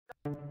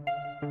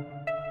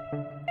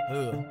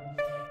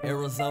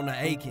Arizona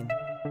Akin.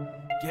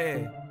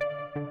 Yeah.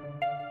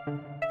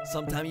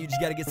 Sometimes you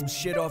just gotta get some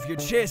shit off your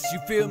chest, you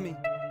feel me?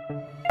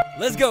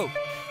 Let's go!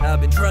 I've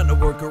been trying to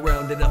work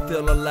around it, I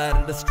feel a lot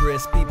of the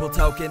stress. People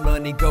talking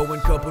money, going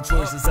couple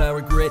choices I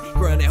regret.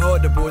 Grinding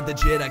hard to board the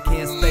jet, I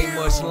can't stay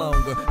much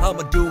longer.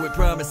 I'ma do it,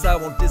 promise I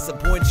won't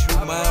disappoint you,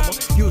 mama.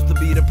 Used to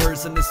be the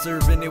person that's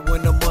serving it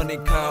when the money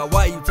call.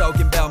 Why you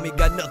talking about me?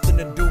 Got nothing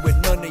to do with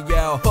none of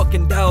y'all.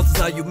 Fucking doubts is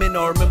how you meant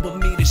to remember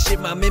me. The shit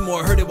my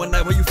memoir, heard it one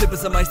night while you sipping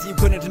some ice. You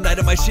couldn't tonight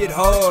and my shit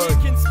hard.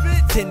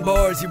 10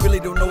 bars, you really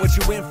don't know what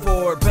you in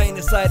for. Pain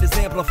inside is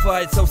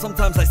amplified, so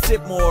sometimes I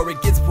sip more. It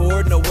gets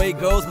bored, no way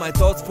goes my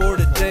thoughts for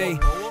today.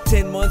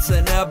 10 months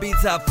and I'll be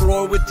top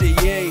floor with the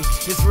yay.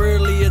 It's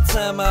rarely a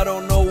time I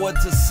don't know what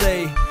to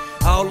say.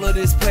 All of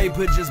this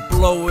paper, just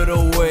blow it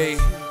away.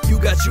 You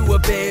got you a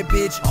bad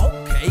bitch,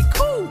 okay,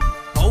 cool.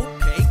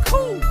 Okay,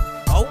 cool.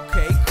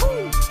 Okay,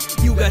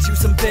 cool. You got you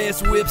some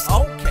fast whips,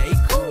 okay,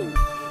 cool.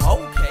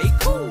 Okay,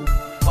 cool.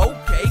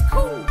 Okay,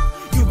 cool.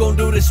 You gon'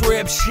 do this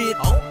rap shit,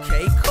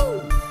 okay,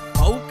 cool.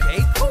 Okay,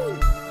 cool.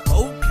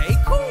 Okay,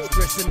 cool.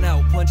 Stressing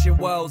out, punching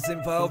walls,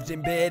 involved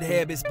in bad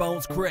habits.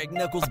 Bones crack,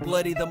 knuckles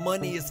bloody, the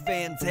money is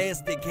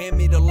fantastic. Hand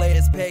me the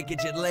last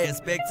package at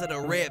last, back to the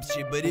rap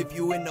shit. But if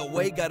you in the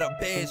way, got a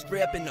bad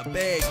strap in the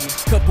bag.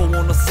 Couple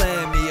wanna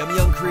sign me, I'm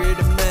young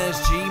creative minds,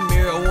 G.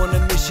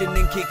 Marijuana mission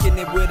and kicking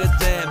it with a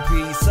dime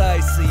piece. I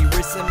see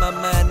risks in my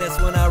mind, that's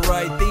when I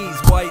write these.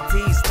 White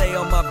tees stay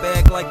on my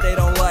back like they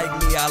don't like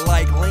me. I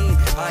like lean,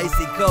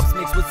 icy cups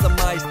mixed with some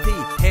iced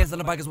tea. Hands in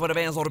the pockets where the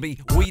vans ought to be.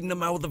 Weeding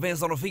them out with the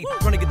vans on the feet.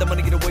 Trying to get the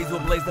money, get away to a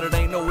place that it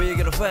ain't no way you're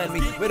gonna find me.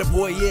 Where the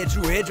boy, yeah,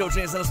 you had your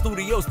chance in the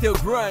studio, still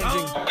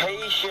grinding.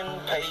 Patient.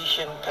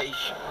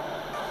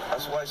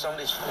 That's why some of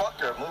these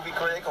fucker, movie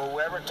critic or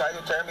whoever, tried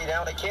to tear me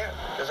down. They can't,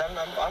 because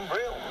I'm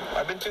real.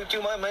 I've been through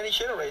too many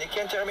shit already. They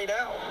can't tear me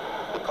down.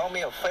 Call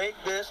me a fake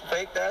this,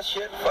 fake that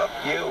shit. Fuck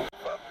you.